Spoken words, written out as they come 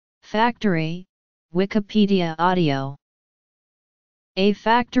Factory, Wikipedia audio. A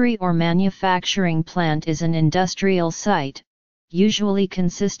factory or manufacturing plant is an industrial site, usually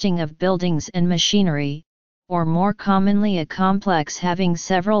consisting of buildings and machinery, or more commonly a complex having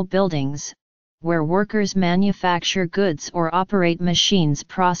several buildings, where workers manufacture goods or operate machines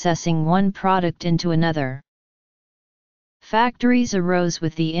processing one product into another. Factories arose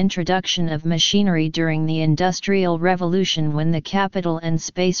with the introduction of machinery during the Industrial Revolution when the capital and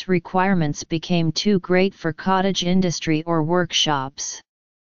space requirements became too great for cottage industry or workshops.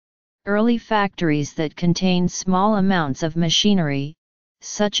 Early factories that contained small amounts of machinery,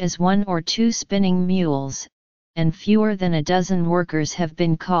 such as 1 or 2 spinning mules, and fewer than a dozen workers have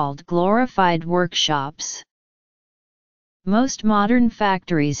been called glorified workshops. Most modern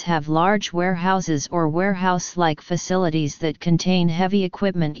factories have large warehouses or warehouse-like facilities that contain heavy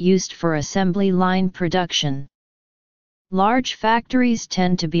equipment used for assembly line production. Large factories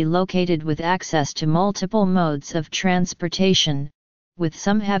tend to be located with access to multiple modes of transportation, with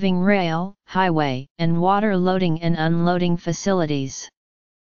some having rail, highway, and water loading and unloading facilities.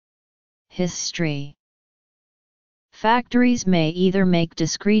 History. Factories may either make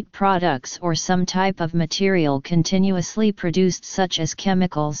discrete products or some type of material continuously produced such as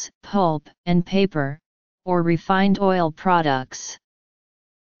chemicals, pulp, and paper, or refined oil products.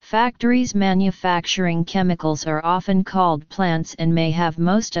 Factories manufacturing chemicals are often called plants and may have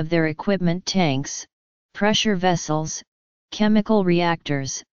most of their equipment tanks, pressure vessels, chemical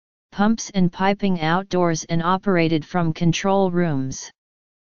reactors, pumps and piping outdoors and operated from control rooms.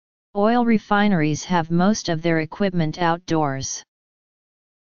 Oil refineries have most of their equipment outdoors.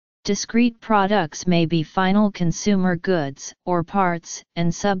 Discrete products may be final consumer goods, or parts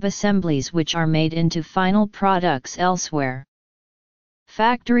and sub-assemblies which are made into final products elsewhere.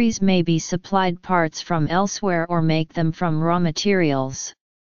 Factories may be supplied parts from elsewhere or make them from raw materials.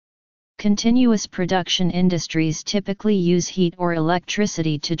 Continuous production industries typically use heat or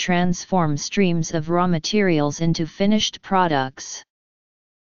electricity to transform streams of raw materials into finished products.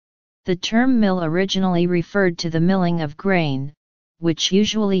 The term mill originally referred to the milling of grain, which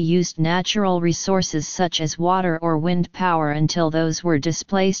usually used natural resources such as water or wind power until those were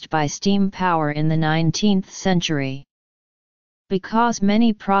displaced by steam power in the 19th century. Because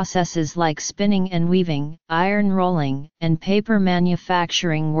many processes like spinning and weaving, iron rolling, and paper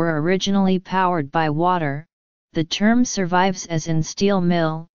manufacturing were originally powered by water, the term survives as in steel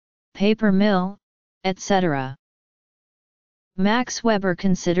mill, paper mill, etc. Max Weber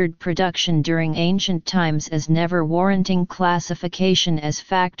considered production during ancient times as never warranting classification as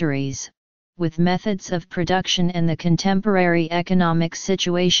factories, with methods of production and the contemporary economic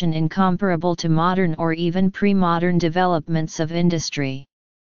situation incomparable to modern or even pre-modern developments of industry.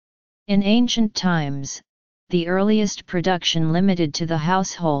 In ancient times, the earliest production limited to the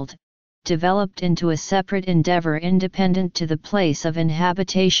household, developed into a separate endeavor independent to the place of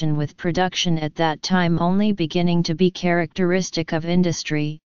inhabitation, with production at that time only beginning to be characteristic of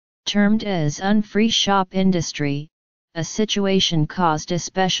industry, termed as unfree shop industry, a situation caused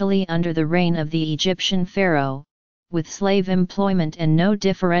especially under the reign of the Egyptian pharaoh, with slave employment and no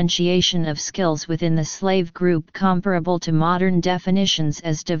differentiation of skills within the slave group comparable to modern definitions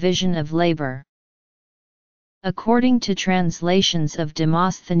as division of labor. According to translations of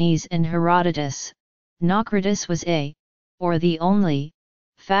Demosthenes and Herodotus, Naucratis was or the only,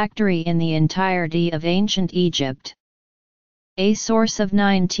 factory in the entirety of ancient Egypt. A source of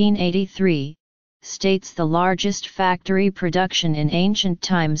 1983 states the largest factory production in ancient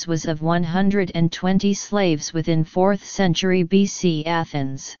times was of 120 slaves within 4th century BC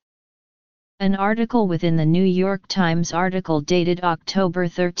Athens. An article within the New York Times article dated October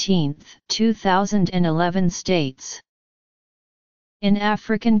 13, 2011 states: In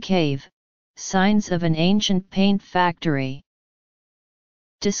African cave, signs of an ancient paint factory.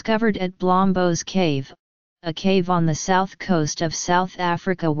 Discovered at Blombos Cave, a cave on the south coast of South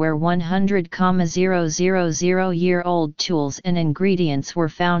Africa where 100,000-year-old tools and ingredients were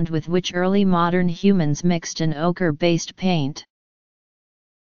found with which early modern humans mixed an ochre-based paint.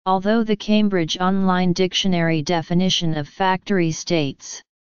 Although the Cambridge Online Dictionary definition of factory states,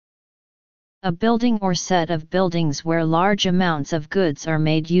 a building or set of buildings where large amounts of goods are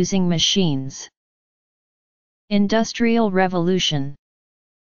made using machines. Industrial Revolution.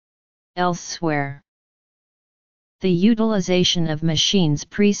 Elsewhere, the utilization of machines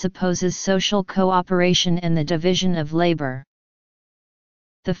presupposes social cooperation and the division of labor.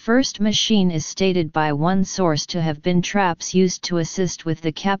 The first machine is stated by one source to have been traps used to assist with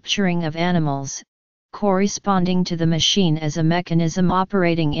the capturing of animals, corresponding to the machine as a mechanism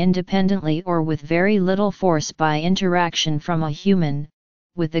operating independently or with very little force by interaction from a human,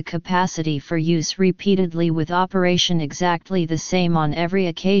 with the capacity for use repeatedly with operation exactly the same on every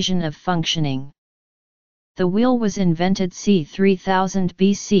occasion of functioning. The wheel was invented c. 3000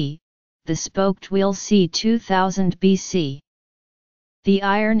 BC, the spoked wheel c. 2000 BC. The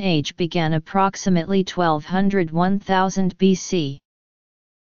Iron Age began approximately 1200–1000 BC.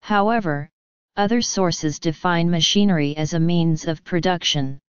 However, other sources define machinery as a means of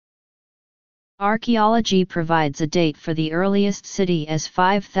production. Archaeology provides a date for the earliest city as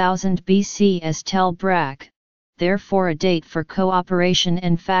 5000 BC as Tel Brak, therefore a date for cooperation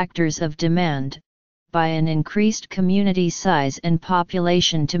and factors of demand, by an increased community size and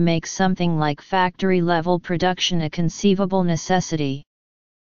population to make something like factory-level production a conceivable necessity.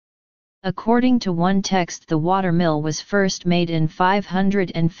 According to one text, the watermill was first made in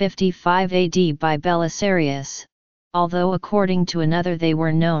 555 AD by Belisarius, although according to another they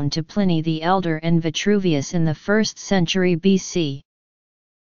were known to Pliny the Elder and Vitruvius in the 1st century BC.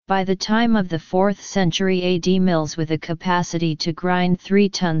 By the time of the 4th century AD, mills with a capacity to grind 3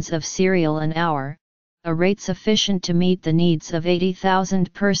 tons of cereal an hour, a rate sufficient to meet the needs of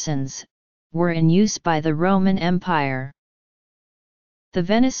 80,000 persons, were in use by the Roman Empire. The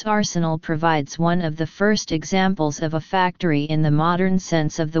Venice Arsenal provides one of the first examples of a factory in the modern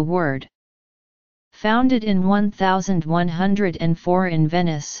sense of the word. Founded in 1104 in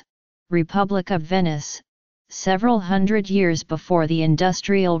Venice, Republic of Venice, several hundred years before the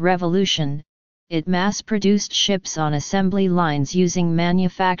Industrial Revolution, it mass-produced ships on assembly lines using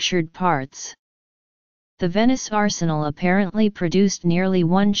manufactured parts. The Venice Arsenal apparently produced nearly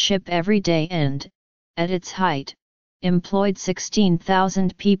 1 ship every day and, at its height, employed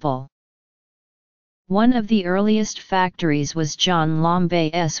 16,000 people. One of the earliest factories was John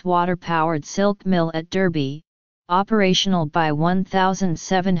Lombay's water-powered silk mill at Derby, operational by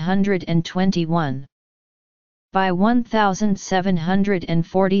 1721. By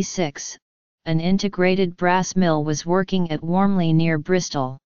 1746, an integrated brass mill was working at Warmley near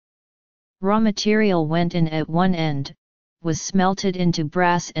Bristol. Raw material went in at one end, was smelted into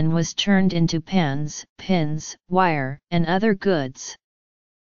brass and was turned into pans, pins, wire, and other goods.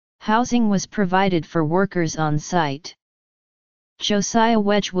 Housing was provided for workers on site. Josiah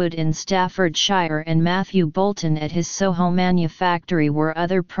Wedgwood in Staffordshire and Matthew Bolton at his Soho manufactory were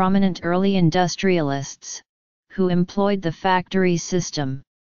other prominent early industrialists, who employed the factory system.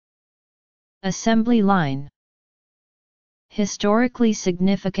 Assembly line. Historically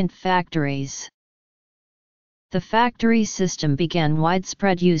significant factories. The factory system began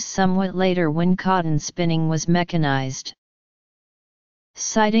widespread use somewhat later when cotton spinning was mechanized.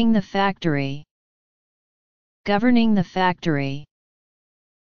 Citing the factory. Governing the factory.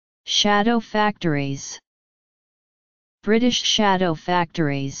 Shadow factories. British shadow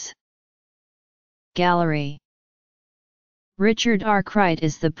factories. Gallery. Richard Arkwright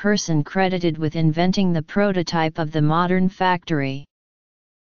is the person credited with inventing the prototype of the modern factory.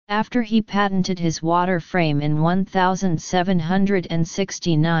 After he patented his water frame in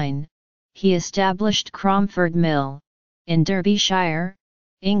 1769, he established Cromford Mill, in Derbyshire,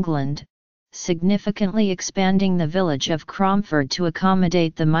 England, significantly expanding the village of Cromford to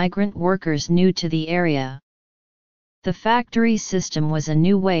accommodate the migrant workers new to the area. The factory system was a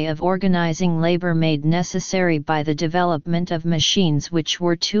new way of organizing labor made necessary by the development of machines which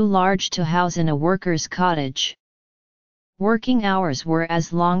were too large to house in a worker's cottage. Working hours were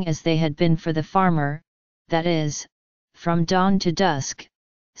as long as they had been for the farmer, that is, from dawn to dusk,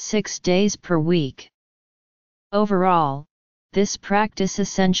 6 days per week. Overall, this practice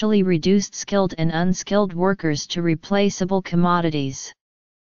essentially reduced skilled and unskilled workers to replaceable commodities.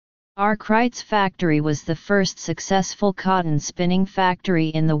 Arkwright's factory was the first successful cotton spinning factory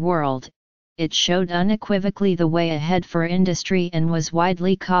in the world. It showed unequivocally the way ahead for industry and was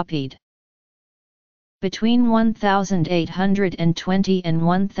widely copied. Between 1820 and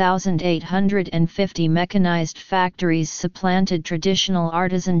 1850, mechanized factories supplanted traditional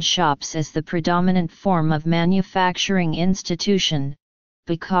artisan shops as the predominant form of manufacturing institution,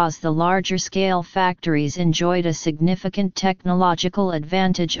 because the larger-scale factories enjoyed a significant technological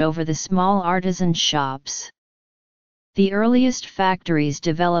advantage over the small artisan shops. The earliest factories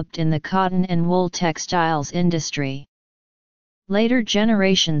developed in the cotton and wool textiles industry. Later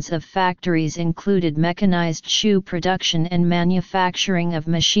generations of factories included mechanized shoe production and manufacturing of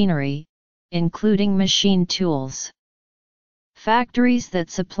machinery, including machine tools. Factories that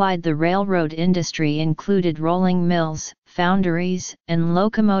supplied the railroad industry included rolling mills, foundries, and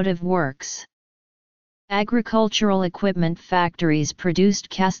locomotive works. Agricultural equipment factories produced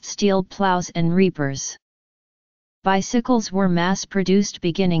cast steel plows and reapers. Bicycles were mass-produced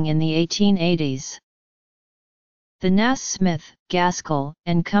beginning in the 1880s. The Nasmyth, Gaskell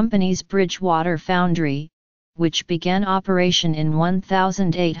and Company's Bridgewater Foundry, which began operation in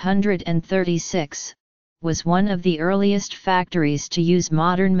 1836, was one of the earliest factories to use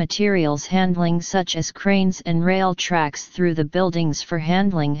modern materials handling such as cranes and rail tracks through the buildings for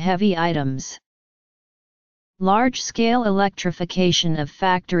handling heavy items. Large-scale electrification of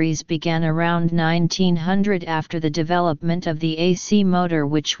factories began around 1900 after the development of the AC motor,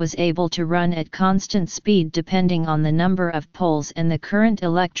 which was able to run at constant speed depending on the number of poles and the current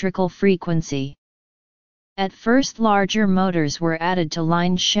electrical frequency. At first larger motors were added to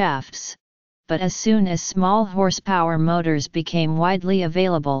line shafts, but as soon as small horsepower motors became widely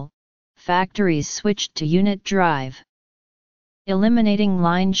available, factories switched to unit drive. Eliminating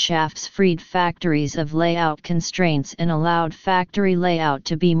line shafts freed factories of layout constraints and allowed factory layout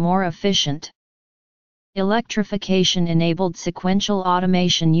to be more efficient. Electrification enabled sequential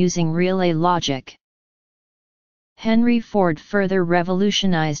automation using relay logic. Henry Ford further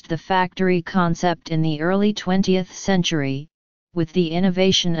revolutionized the factory concept in the early 20th century, with the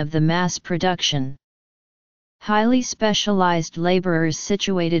innovation of the mass production. Highly specialized laborers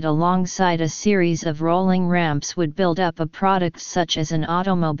situated alongside a series of rolling ramps would build up a product such as an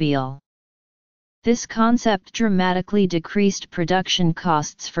automobile. This concept dramatically decreased production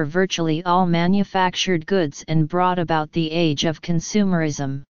costs for virtually all manufactured goods and brought about the age of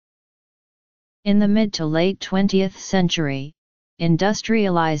consumerism. In the mid to late 20th century,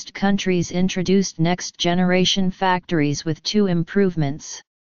 industrialized countries introduced next-generation factories with two improvements.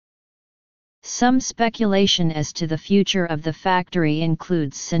 Some speculation as to the future of the factory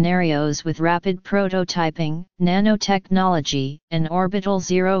includes scenarios with rapid prototyping, nanotechnology, and orbital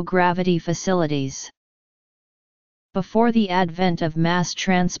zero-gravity facilities. Before the advent of mass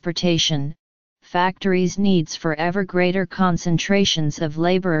transportation, factories' needs for ever greater concentrations of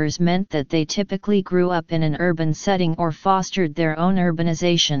laborers meant that they typically grew up in an urban setting or fostered their own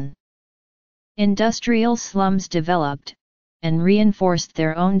urbanization. Industrial slums developed, and reinforced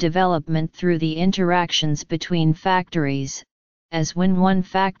their own development through the interactions between factories, as when one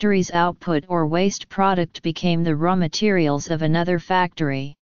factory's output or waste product became the raw materials of another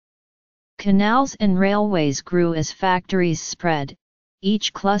factory. Canals and railways grew as factories spread,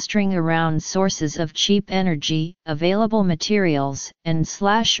 each clustering around sources of cheap energy, available materials, and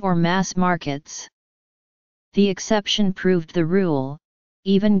or mass markets. The exception proved the rule.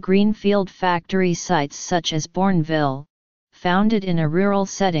 Even greenfield factory sites such as Bourneville, founded in a rural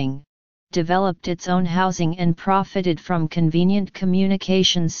setting, developed its own housing and profited from convenient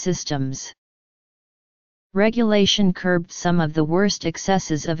communications systems. Regulation curbed some of the worst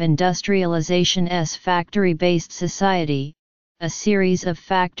excesses of industrialization's factory-based society, a series of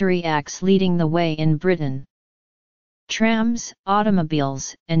factory acts leading the way in Britain. Trams,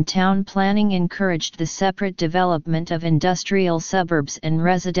 automobiles, and town planning encouraged the separate development of industrial suburbs and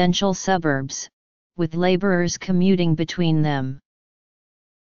residential suburbs, with laborers commuting between them.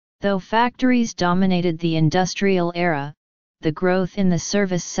 Though factories dominated the industrial era, the growth in the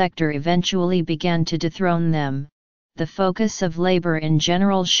service sector eventually began to dethrone them. The focus of labor in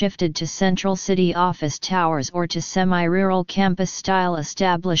general shifted to central city office towers or to semi-rural campus-style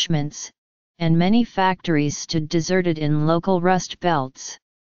establishments, and many factories stood deserted in local rust belts.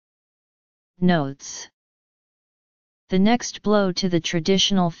 Notes: the next blow to the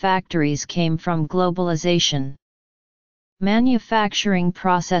traditional factories came from globalization. Manufacturing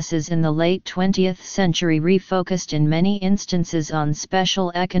processes in the late 20th century refocused in many instances on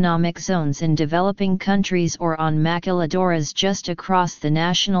special economic zones in developing countries or on maquiladoras just across the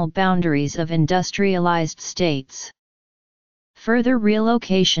national boundaries of industrialized states. Further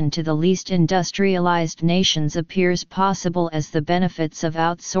relocation to the least industrialized nations appears possible as the benefits of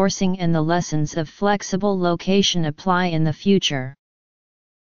outsourcing and the lessons of flexible location apply in the future.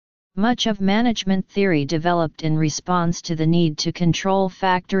 Much of management theory developed in response to the need to control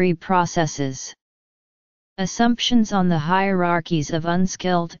factory processes. Assumptions on the hierarchies of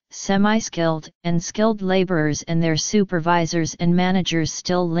unskilled, semi-skilled, and skilled laborers and their supervisors and managers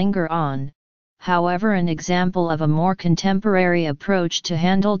still linger on. However, an example of a more contemporary approach to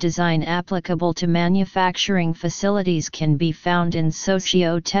handle design applicable to manufacturing facilities can be found in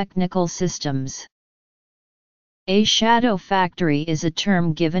socio-technical systems. A shadow factory is a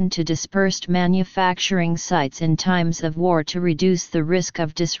term given to dispersed manufacturing sites in times of war to reduce the risk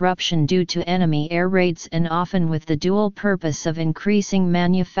of disruption due to enemy air raids and often with the dual purpose of increasing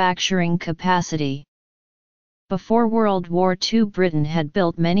manufacturing capacity. Before World War II, Britain had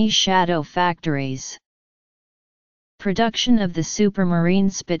built many shadow factories. Production of the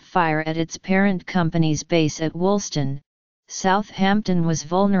Supermarine Spitfire at its parent company's base at Woolston, Southampton was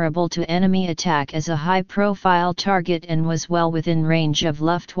vulnerable to enemy attack as a high-profile target and was well within range of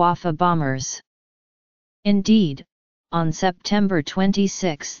Luftwaffe bombers. Indeed, on September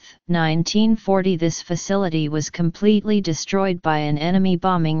 26, 1940, this facility was completely destroyed by an enemy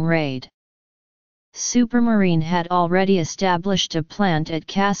bombing raid. Supermarine had already established a plant at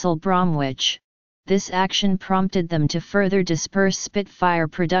Castle Bromwich. This action prompted them to further disperse Spitfire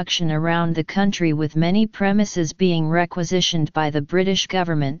production around the country, with many premises being requisitioned by the British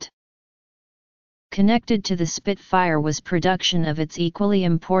government. Connected to the Spitfire was production of its equally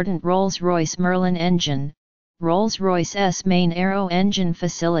important Rolls-Royce Merlin engine. Rolls-Royce's main aero engine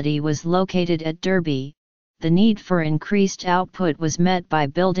facility was located at Derby. The need for increased output was met by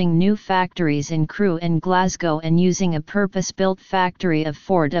building new factories in Crewe and Glasgow and using a purpose-built factory of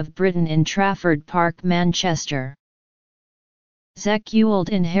Ford of Britain in Trafford Park, Manchester. Zeekoeld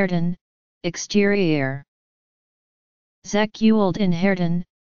in Herten, exterior. Zeekoeld in Herten,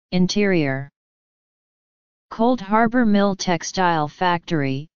 interior. Cold Harbour Mill Textile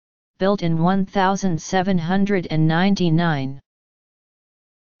Factory, built in 1799.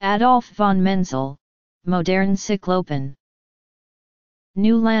 Adolf von Menzel, modern Cyclopen.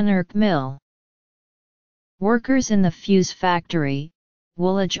 New Lanark Mill. Workers in the Fuse Factory,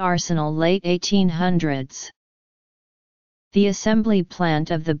 Woolwich Arsenal, late 1800s. The assembly plant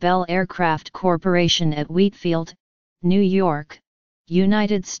of the Bell Aircraft Corporation at Wheatfield, New York,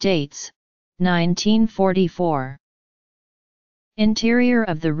 United States, 1944. Interior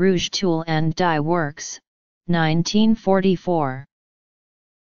of the Rouge Tool and Die Works, 1944.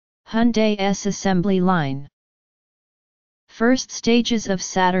 Hyundai's assembly line. First stages of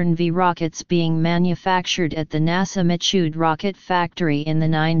Saturn V rockets being manufactured at the NASA Michoud Rocket Factory in the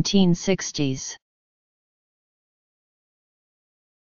 1960s.